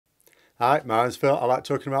Hi, my name's Phil. I like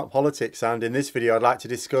talking about politics, and in this video I'd like to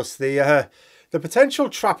discuss the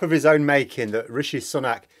potential trap of his own making that Rishi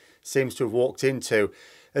Sunak seems to have walked into,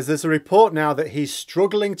 as there's a report now that he's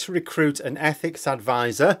struggling to recruit an ethics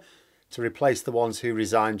advisor to replace the ones who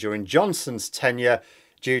resigned during Johnson's tenure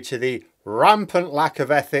due to the rampant lack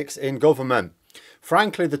of ethics in government.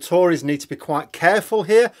 Frankly, the Tories need to be quite careful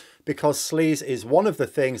here, because sleaze is one of the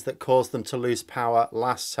things that caused them to lose power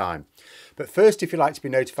last time. But first, if you'd like to be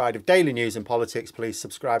notified of daily news and politics, please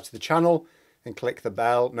subscribe to the channel and click the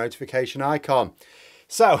bell notification icon.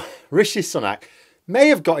 So, Rishi Sunak may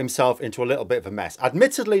have got himself into a little bit of a mess,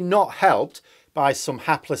 admittedly not helped by some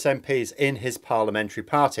hapless MPs in his parliamentary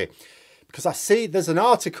party. Because I see there's an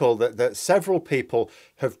article that several people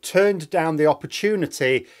have turned down the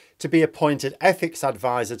opportunity to be appointed ethics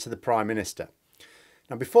advisor to the Prime Minister.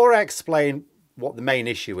 Now, before I explain what the main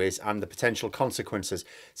issue is and the potential consequences,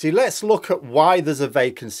 let's look at why there's a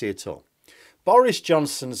vacancy at all. Boris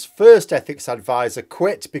Johnson's first ethics advisor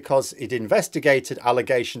quit because he'd investigated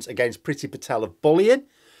allegations against Priti Patel of bullying,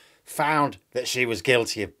 found that she was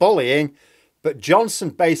guilty of bullying, but Johnson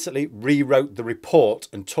basically rewrote the report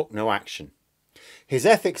and took no action. His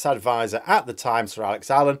ethics advisor at the time, Sir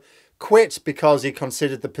Alex Allen, quit because he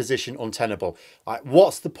considered the position untenable. Like,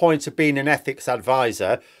 what's the point of being an ethics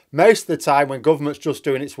advisor? Most of the time when government's just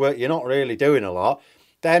doing its work, you're not really doing a lot.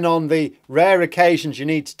 Then on the rare occasions you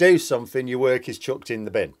need to do something, your work is chucked in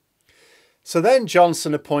the bin. So then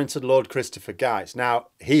Johnson appointed Lord Christopher Geidt. Now,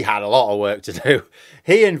 he had a lot of work to do.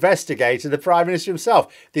 He investigated the Prime Minister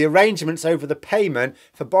himself, the arrangements over the payment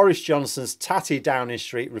for Boris Johnson's tatty Downing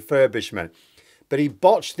Street refurbishment. But he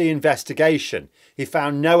botched the investigation. He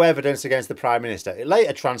found no evidence against the Prime Minister. It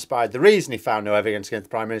later transpired the reason he found no evidence against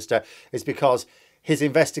the Prime Minister is because his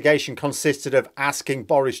investigation consisted of asking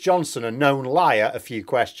Boris Johnson, a known liar, a few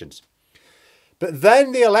questions. But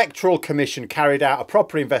then the Electoral Commission carried out a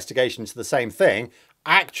proper investigation into the same thing,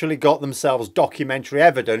 actually got themselves documentary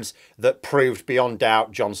evidence that proved beyond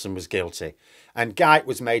doubt Johnson was guilty. And Geidt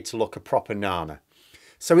was made to look a proper nana.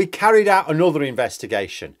 So he carried out another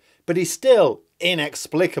investigation, but he still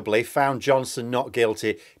inexplicably found Johnson not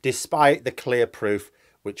guilty despite the clear proof,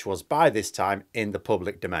 which was by this time in the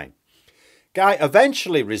public domain. Geidt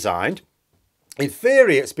eventually resigned. In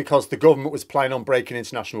theory, it's because the government was planning on breaking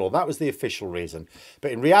international law. That was the official reason.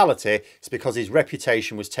 But in reality, it's because his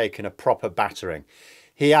reputation was taking a proper battering.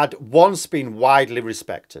 He had once been widely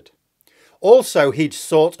respected. Also, he'd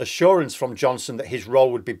sought assurance from Johnson that his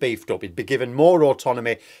role would be beefed up. He'd be given more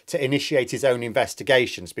autonomy to initiate his own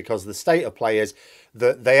investigations, because the state of play is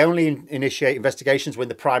that they only initiate investigations when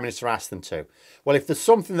the Prime Minister asks them to. Well, if there's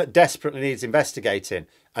something that desperately needs investigating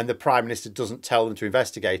and the Prime Minister doesn't tell them to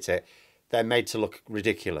investigate it, they're made to look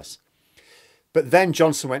ridiculous. But then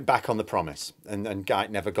Johnson went back on the promise, and Geidt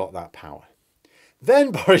never got that power.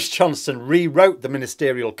 Then Boris Johnson rewrote the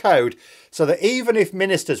ministerial code so that even if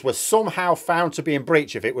ministers were somehow found to be in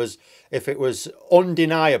breach, if it was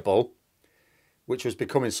undeniable, which was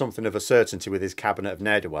becoming something of a certainty with his cabinet of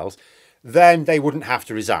ne'er-do-wells, then they wouldn't have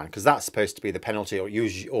to resign, because that's supposed to be the penalty,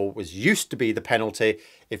 or was used to be the penalty.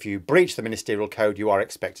 If you breach the ministerial code, you are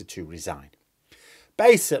expected to resign.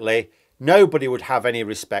 Basically, nobody would have any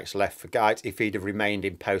respect left for Geidt if he'd have remained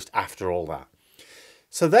in post after all that.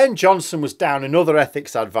 So then Johnson was down another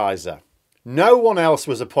ethics advisor. No one else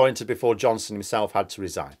was appointed before Johnson himself had to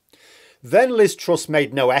resign. Then Liz Truss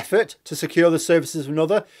made no effort to secure the services of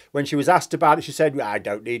another. When she was asked about it, she said, "I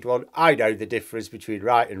don't need one. I know the difference between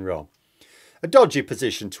right and wrong." A dodgy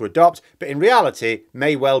position to adopt, but in reality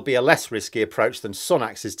may well be a less risky approach than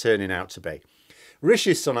Sunak's is turning out to be.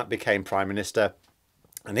 Rishi Sunak became Prime Minister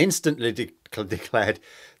and instantly declared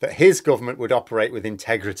that his government would operate with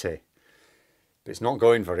integrity. But it's not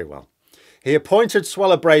going very well. He appointed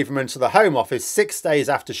Suella Braverman to the Home Office 6 days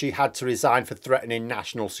after she had to resign for threatening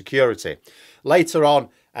national security. Later on,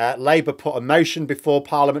 Labour put a motion before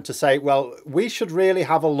Parliament to say, well, we should really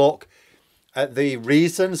have a look at the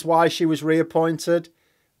reasons why she was reappointed,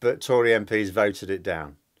 but Tory MPs voted it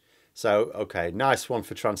down. So, okay, nice one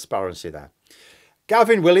for transparency there.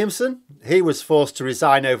 Gavin Williamson, he was forced to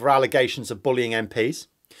resign over allegations of bullying MPs.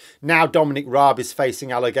 Now Dominic Raab is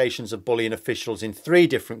facing allegations of bullying officials in 3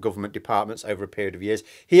 different government departments over a period of years.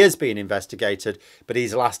 He is being investigated, but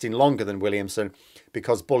he's lasting longer than Williamson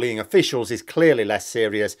because bullying officials is clearly less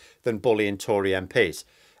serious than bullying Tory MPs.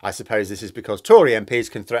 I suppose this is because Tory MPs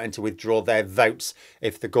can threaten to withdraw their votes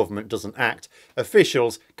if the government doesn't act.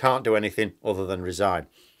 Officials can't do anything other than resign.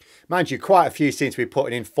 Mind you, quite a few seem to be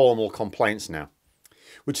putting in formal complaints now,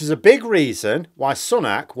 which is a big reason why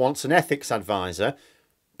Sunak wants an ethics advisor,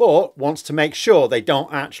 but wants to make sure they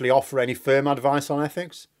don't actually offer any firm advice on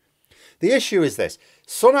ethics. The issue is this: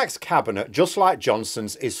 Sunak's cabinet, just like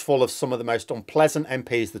Johnson's, is full of some of the most unpleasant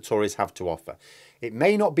MPs the Tories have to offer. It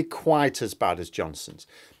may not be quite as bad as Johnson's,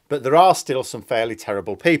 but there are still some fairly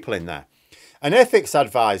terrible people in there. An ethics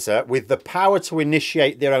advisor with the power to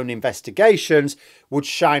initiate their own investigations would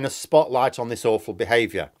shine a spotlight on this awful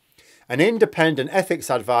behaviour. An independent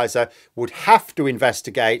ethics advisor would have to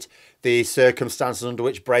investigate the circumstances under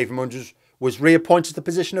which Braverman was reappointed to the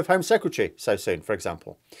position of Home Secretary so soon, for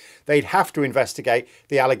example. They'd have to investigate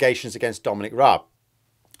the allegations against Dominic Raab.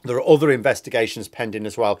 There are other investigations pending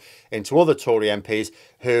as well into other Tory MPs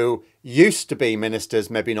who used to be ministers,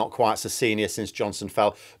 maybe not quite so senior since Johnson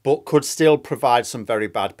fell, but could still provide some very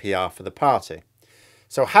bad PR for the party.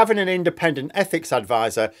 So having an independent ethics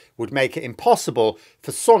advisor would make it impossible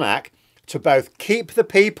for Sunak to both keep the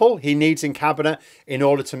people he needs in cabinet in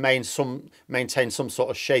order to maintain some sort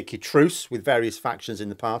of shaky truce with various factions in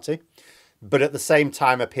the party, but at the same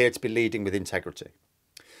time appear to be leading with integrity.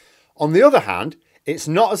 On the other hand, it's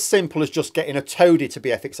not as simple as just getting a toady to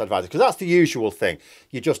be ethics advisor, because that's the usual thing.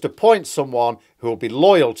 You just appoint someone who will be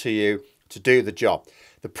loyal to you to do the job.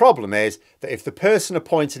 The problem is that if the person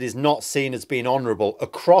appointed is not seen as being honourable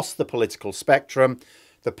across the political spectrum,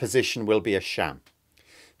 the position will be a sham.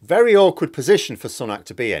 Very awkward position for Sunak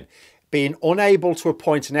to be in. Being unable to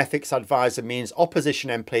appoint an ethics advisor means opposition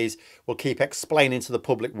MPs will keep explaining to the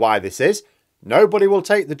public why this is. Nobody will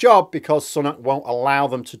take the job because Sunak won't allow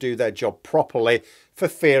them to do their job properly for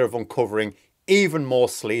fear of uncovering even more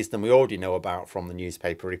sleaze than we already know about from the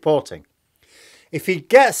newspaper reporting. If he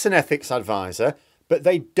gets an ethics advisor, but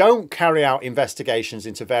they don't carry out investigations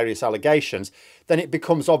into various allegations, then it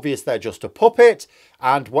becomes obvious they're just a puppet,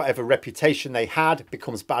 and whatever reputation they had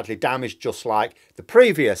becomes badly damaged, just like the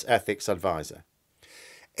previous ethics advisor.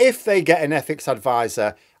 If they get an ethics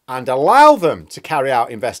advisor and allow them to carry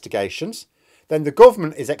out investigations, then the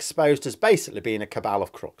government is exposed as basically being a cabal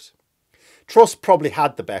of crooks. Truss probably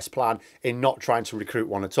had the best plan in not trying to recruit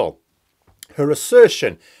one at all. Her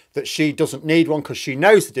assertion that she doesn't need one because she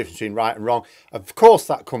knows the difference between right and wrong, of course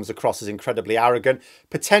that comes across as incredibly arrogant,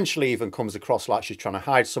 potentially even comes across like she's trying to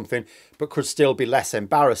hide something, but could still be less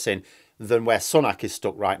embarrassing than where Sunak is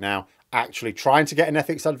stuck right now, actually trying to get an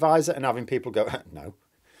ethics advisor and having people go, no.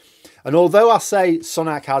 And although I say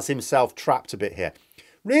Sunak has himself trapped a bit here,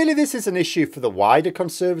 really this is an issue for the wider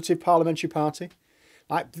Conservative Parliamentary Party.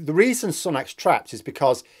 Like, the reason Sunak's trapped is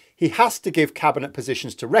because he has to give cabinet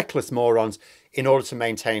positions to reckless morons in order to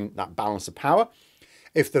maintain that balance of power.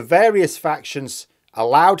 If the various factions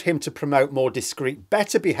allowed him to promote more discreet,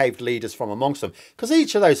 better behaved leaders from amongst them, because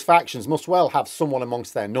each of those factions must well have someone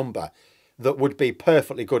amongst their number that would be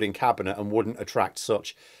perfectly good in cabinet and wouldn't attract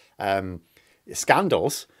such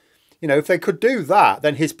scandals. You know, if they could do that,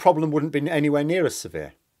 then his problem wouldn't be anywhere near as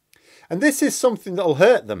severe. And this is something that will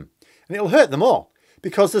hurt them, and it'll hurt them all.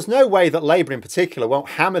 Because there's no way that Labour in particular won't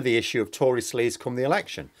hammer the issue of Tory sleaze come the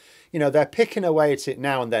election. You know, they're picking away at it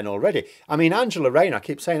now and then already. I mean, Angela Rayner, I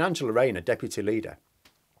keep saying Angela Rayner, deputy leader.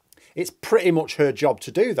 It's pretty much her job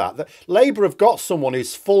to do that. Labour have got someone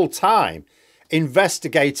who's full-time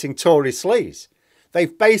investigating Tory sleaze.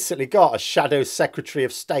 They've basically got a shadow Secretary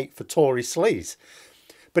of State for Tory sleaze.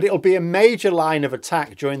 But it'll be a major line of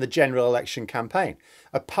attack during the general election campaign.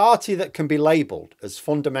 A party that can be labelled as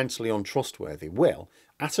fundamentally untrustworthy will,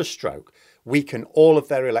 at a stroke, weaken all of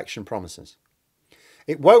their election promises.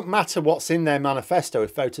 It won't matter what's in their manifesto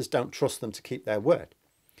if voters don't trust them to keep their word.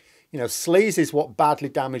 You know, sleaze is what badly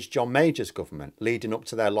damaged John Major's government leading up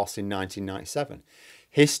to their loss in 1997.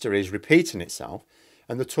 History is repeating itself,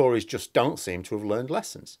 and the Tories just don't seem to have learned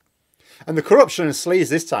lessons. And the corruption and sleaze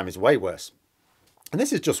this time is way worse. And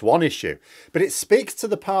this is just one issue, but it speaks to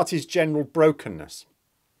the party's general brokenness.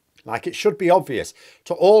 Like, it should be obvious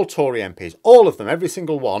to all Tory MPs, all of them, every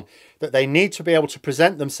single one, that they need to be able to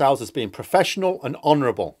present themselves as being professional and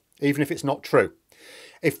honourable, even if it's not true.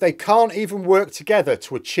 If they can't even work together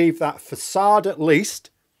to achieve that facade at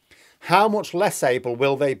least, how much less able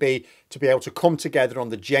will they be to able to come together on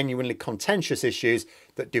the genuinely contentious issues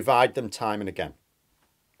that divide them time and again?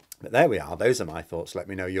 But there we are. Those are my thoughts. Let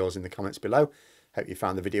me know yours in the comments below. Hope you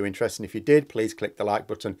found the video interesting. If you did, please click the like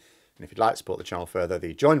button. And if you'd like to support the channel further,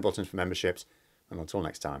 the join button for memberships. And until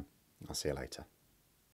next time, I'll see you later.